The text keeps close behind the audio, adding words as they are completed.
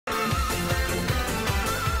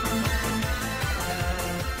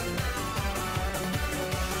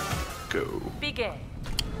go. Begin.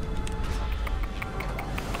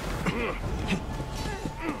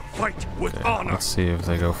 Fight with honor. Let's see if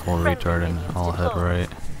they go full retard and I'll head right.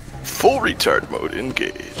 Full retard mode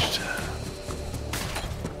engaged.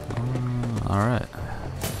 Alright.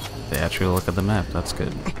 They actually look at the map, that's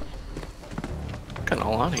good. And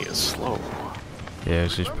Alani is slow. Yeah,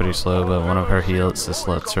 she's pretty slow, but one of her heals just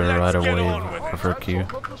lets her ride a wave of her Q.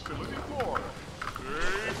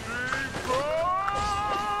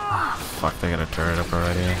 Ah, fuck, they got a turret up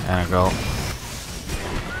already. And a gulp.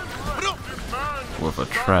 With a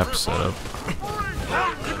trap setup.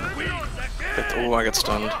 Oh, I got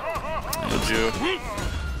stunned. Did you?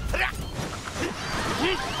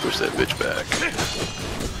 Push that bitch back.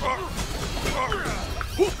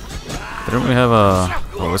 Didn't we have a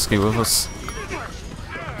whiskey with us?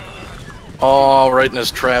 Oh, right in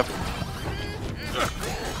his trap.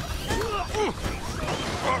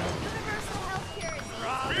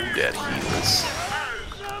 That heals.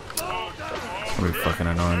 It's gonna be fucking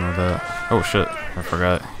annoying with that. Oh shit, I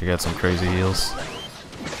forgot. You got some crazy heals.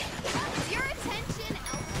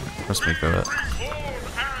 Where's Miko at?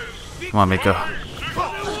 Come on, Miko.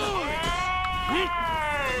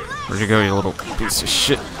 Where'd you go, you little piece of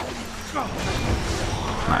shit?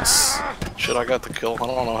 Nice. Shit, I got the kill. I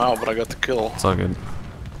don't know how, but I got the kill. It's all good.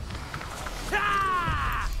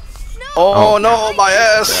 Oh, no, my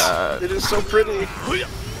ass! It is so pretty.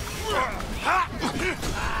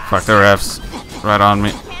 Fuck, the refs. Right on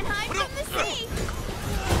me.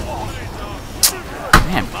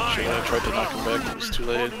 Damn. Shit, I tried to knock him back, but it was too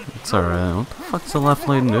late. It's alright. What the fuck's the left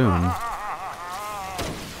lane doing?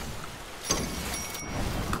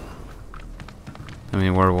 I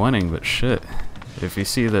mean, we're winning, but shit. If you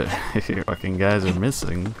see that your fucking guys are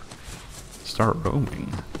missing, start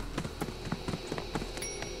roaming.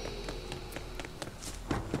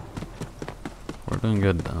 We're doing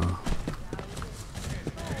good though.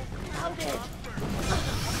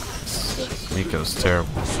 Miko's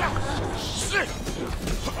terrible.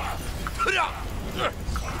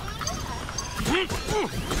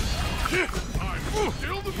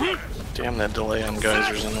 Damn, that delay on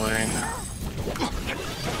geysers annoying.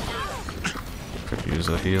 Could use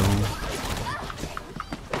a heal.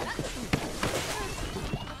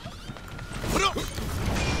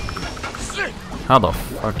 How the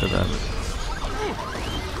fuck did that?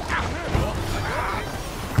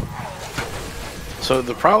 So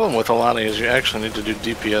the problem with Alani is you actually need to do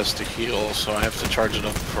DPS to heal, so I have to charge it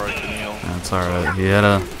up before I can heal. That's alright.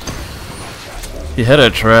 He had a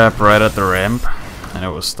trap right at the ramp, and it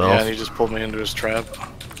was stealth. Yeah, and he just pulled me into his trap.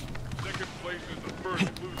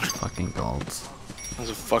 Fucking golds. He's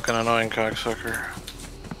a fucking annoying cocksucker.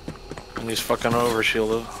 And he's fucking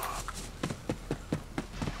overshielded.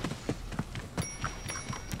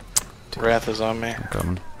 Rath is on me. I'm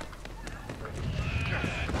coming.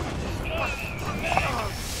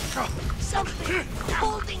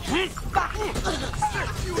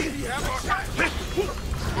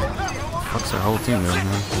 What's our whole team doing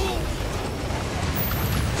here?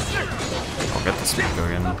 I'll get this Miko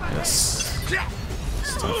again. Yes.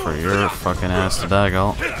 It's time for your fucking ass to die,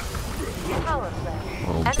 Galt.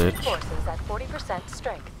 Little bitch.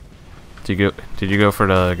 Did you go for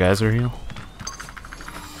the geyser heal?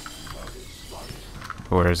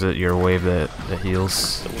 Or is it your wave that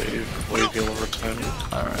heals? The wave heal over time.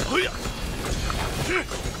 Alright.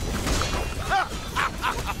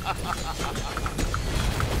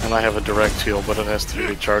 And I have a direct heal, but it has to be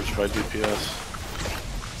recharged by DPS.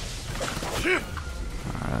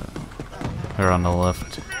 Alright. They're on the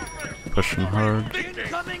left. Pushing hard. And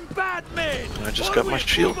I just got my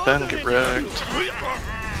shield pen, get wrecked.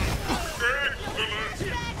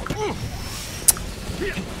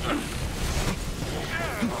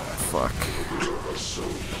 Fuck.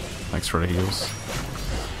 Thanks for the heals.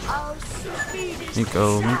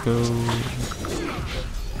 Miko.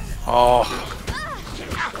 Oh.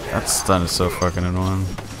 That stun is so fucking annoying.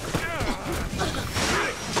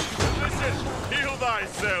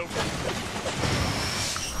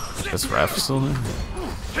 Is Rath still there?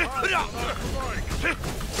 There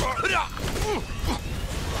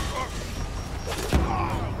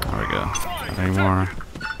we go. Any more?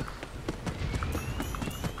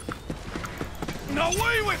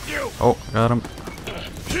 Oh, got him.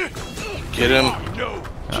 Get him.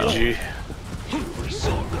 GG.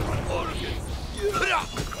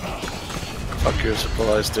 Fuck your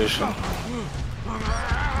supply station.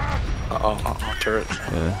 Uh-oh, turret.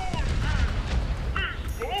 Yeah.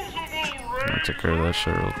 I took care of that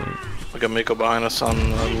shit real quick. We got Miko behind us on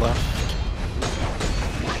the left.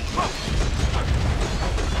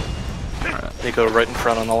 Miko right in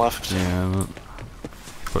front on the left. Yeah.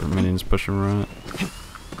 Put minions pushing right.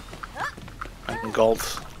 And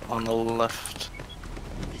Galt on the left.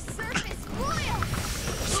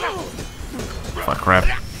 Fuck, crap.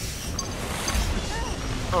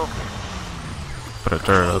 Put a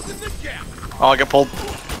turret up. Oh, I got pulled.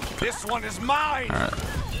 This one is mine. Alright.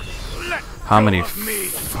 Let How go many of me.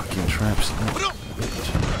 fucking traps?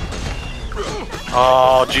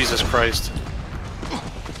 Oh, Jesus Christ.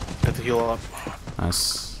 Got to heal up.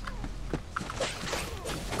 Nice.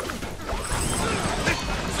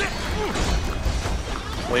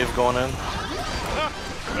 Wave going in.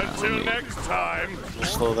 Until next time. We'll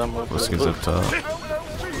slow them up. Whiskey's up top.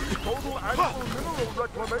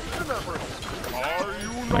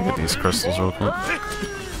 Can I get these crystals real quick?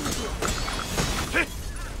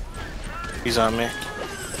 He's on me.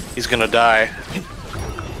 He's gonna die.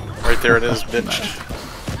 Right there it is, bitch.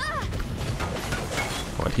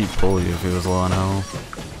 Why'd he pull you if he was low on health?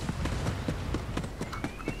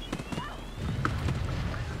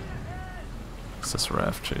 It's this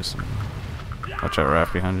Rath chasing. Watch out,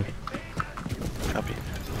 Rath behind you. Copy.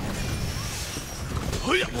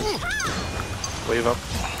 Wave up.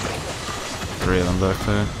 3 of them back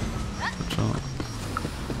there. Watch out.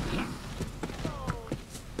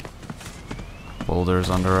 Boulder's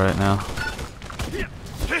under right now.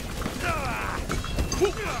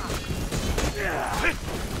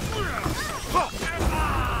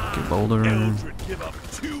 Get Boulder. The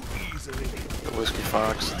Whiskey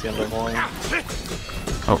Fox at the end of the line.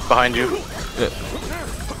 Oh, Behind you. yeah.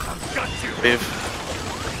 Wave.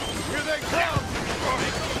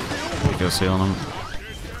 Go sealing him.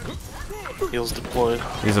 Heals deployed.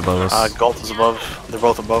 He's above us. Galt is above. They're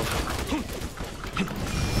both above.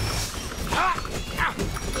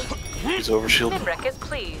 He's overshield. Minrick is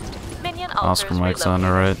pleased. Minion Oscar altars Mike's on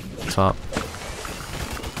the right top.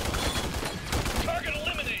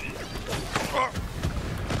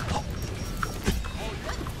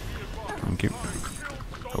 Thank you.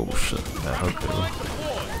 Oh shit, that hooked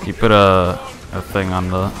it. You put a thing on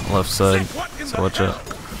the left side, so watch out.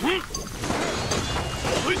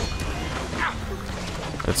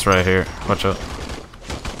 It's right here, watch out.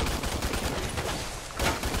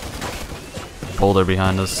 Boulder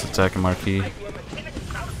behind us, attacking Marquis.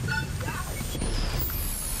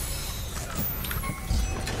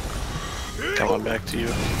 Coming back to you.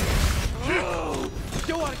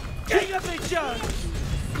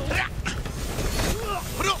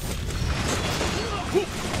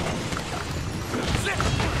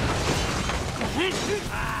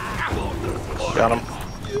 Got him.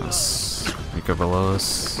 Yes. Mika below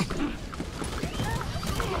us.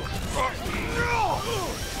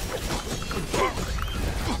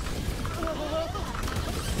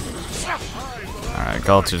 Alright,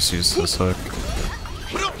 Galt just used this hook.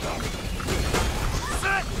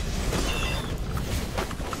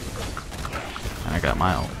 I got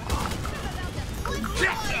my ult.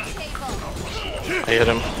 I hit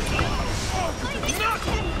him.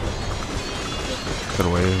 Good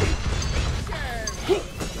wave.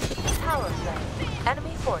 Power play.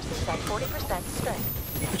 Enemy forces at 40% strength.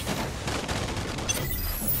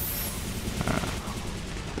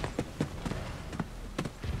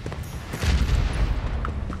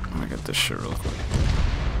 Let me get this shit real quick.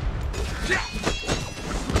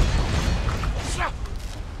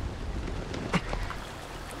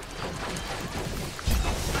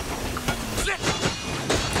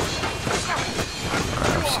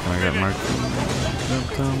 I got Marquis.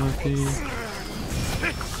 Meltdown Marquis.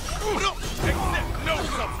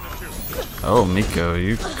 Oh, Miko,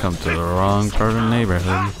 you come to the wrong part of the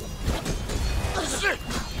neighborhood.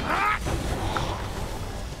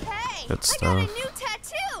 Hey, Good I stuff. got a new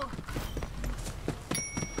tattoo.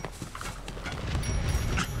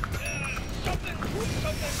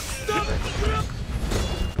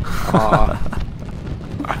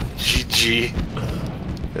 GG.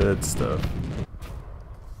 Good stuff.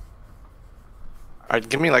 Alright,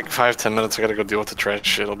 give me like 5-10 minutes. I gotta go deal with the trash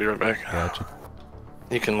shit. I'll be right back. Gotcha.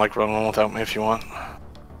 You can like run on without me if you want.